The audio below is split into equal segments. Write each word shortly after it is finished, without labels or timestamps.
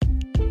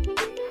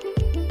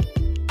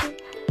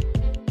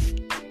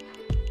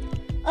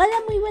Hola,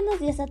 muy buenos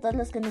días a todos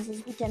los que nos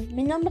escuchan.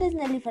 Mi nombre es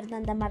Nelly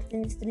Fernanda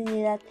Martínez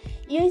Trinidad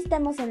y hoy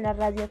estamos en la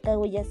radio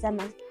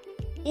Kaguya-sama.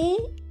 Y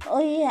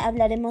hoy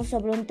hablaremos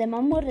sobre un tema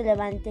muy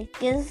relevante,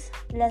 que es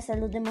la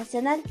salud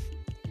emocional.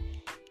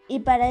 Y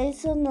para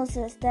eso nos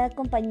está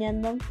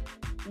acompañando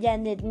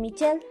Janet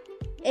Michel.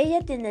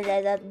 Ella tiene la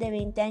edad de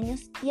 20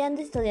 años y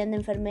anda estudiando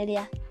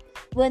enfermería.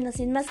 Bueno,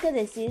 sin más que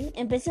decir,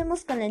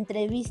 empecemos con la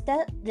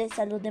entrevista de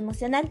salud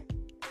emocional.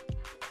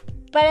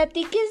 Para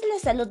ti, ¿qué es la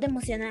salud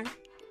emocional?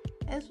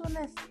 Es un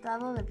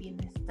estado de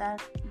bienestar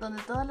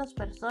donde todas las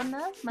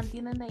personas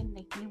mantienen en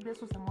equilibrio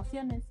sus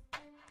emociones.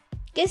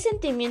 ¿Qué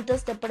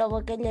sentimientos te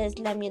provoca el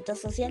aislamiento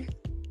social?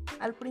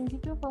 Al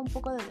principio fue un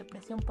poco de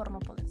depresión por no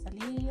poder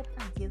salir,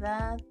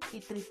 ansiedad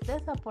y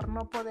tristeza por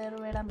no poder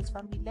ver a mis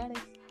familiares.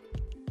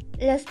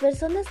 ¿Las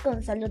personas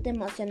con salud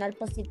emocional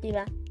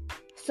positiva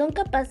son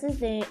capaces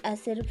de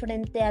hacer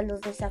frente a los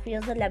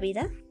desafíos de la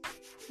vida?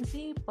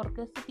 Sí,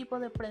 porque este tipo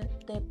de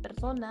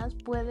personas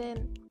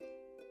pueden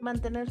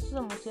mantener sus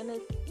emociones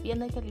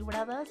bien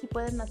equilibradas y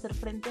pueden hacer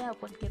frente a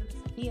cualquier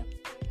desafío.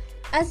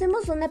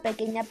 Hacemos una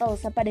pequeña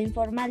pausa para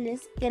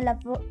informarles que la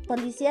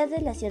policía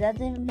de la Ciudad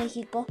de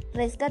México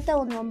rescata a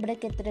un hombre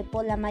que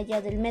trepó la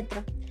malla del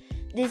metro.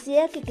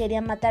 Decía que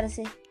quería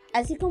matarse.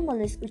 Así como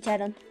lo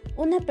escucharon,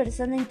 una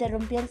persona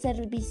interrumpió el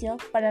servicio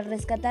para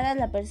rescatar a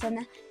la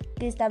persona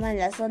que estaba en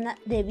la zona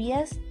de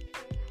vías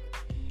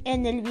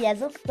en el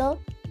viaducto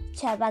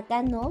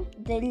Chabacano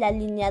de la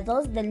línea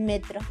 2 del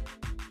metro.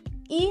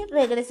 Y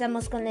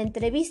regresamos con la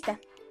entrevista.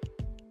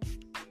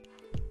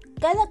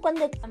 Cada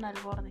cuando Están al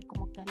borde,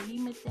 como que al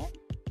límite,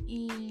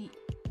 y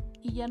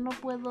ya no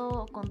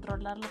puedo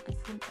controlar lo que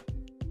siento.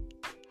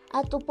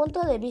 A tu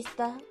punto de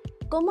vista,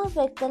 ¿cómo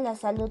afecta la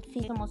salud Mis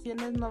física?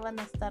 emociones no van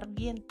a estar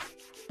bien.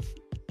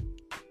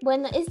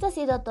 Bueno, esto ha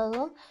sido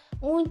todo.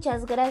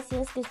 Muchas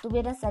gracias que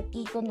estuvieras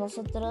aquí con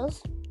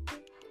nosotros.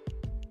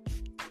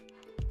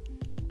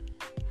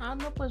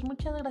 Pues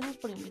muchas gracias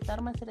por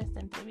invitarme a hacer esta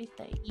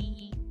entrevista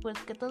y pues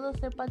que todos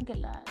sepan que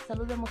la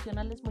salud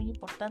emocional es muy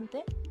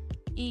importante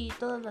y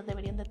todos la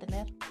deberían de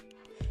tener.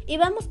 Y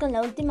vamos con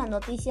la última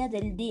noticia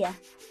del día.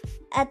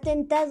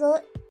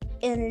 Atentado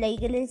en la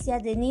iglesia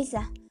de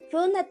Niza.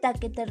 Fue un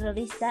ataque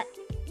terrorista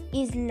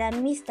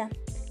islamista,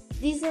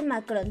 dice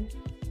Macron.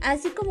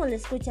 Así como lo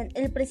escuchan,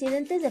 el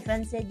presidente de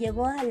Francia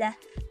llegó a la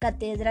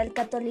catedral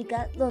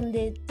católica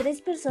donde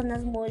 3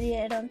 personas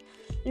murieron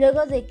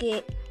luego de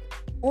que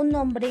un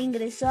hombre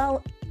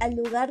ingresó al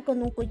lugar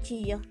con un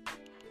cuchillo.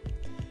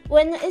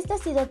 Bueno, esto ha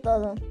sido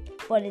todo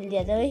por el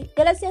día de hoy.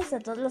 Gracias a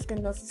todos los que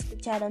nos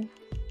escucharon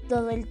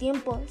todo el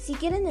tiempo. Si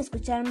quieren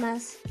escuchar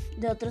más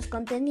de otros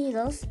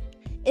contenidos,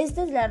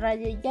 esta es la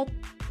radio, ya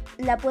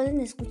la pueden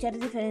escuchar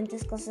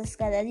diferentes cosas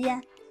cada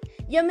día.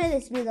 Yo me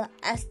despido.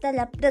 Hasta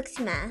la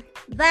próxima.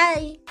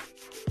 Bye.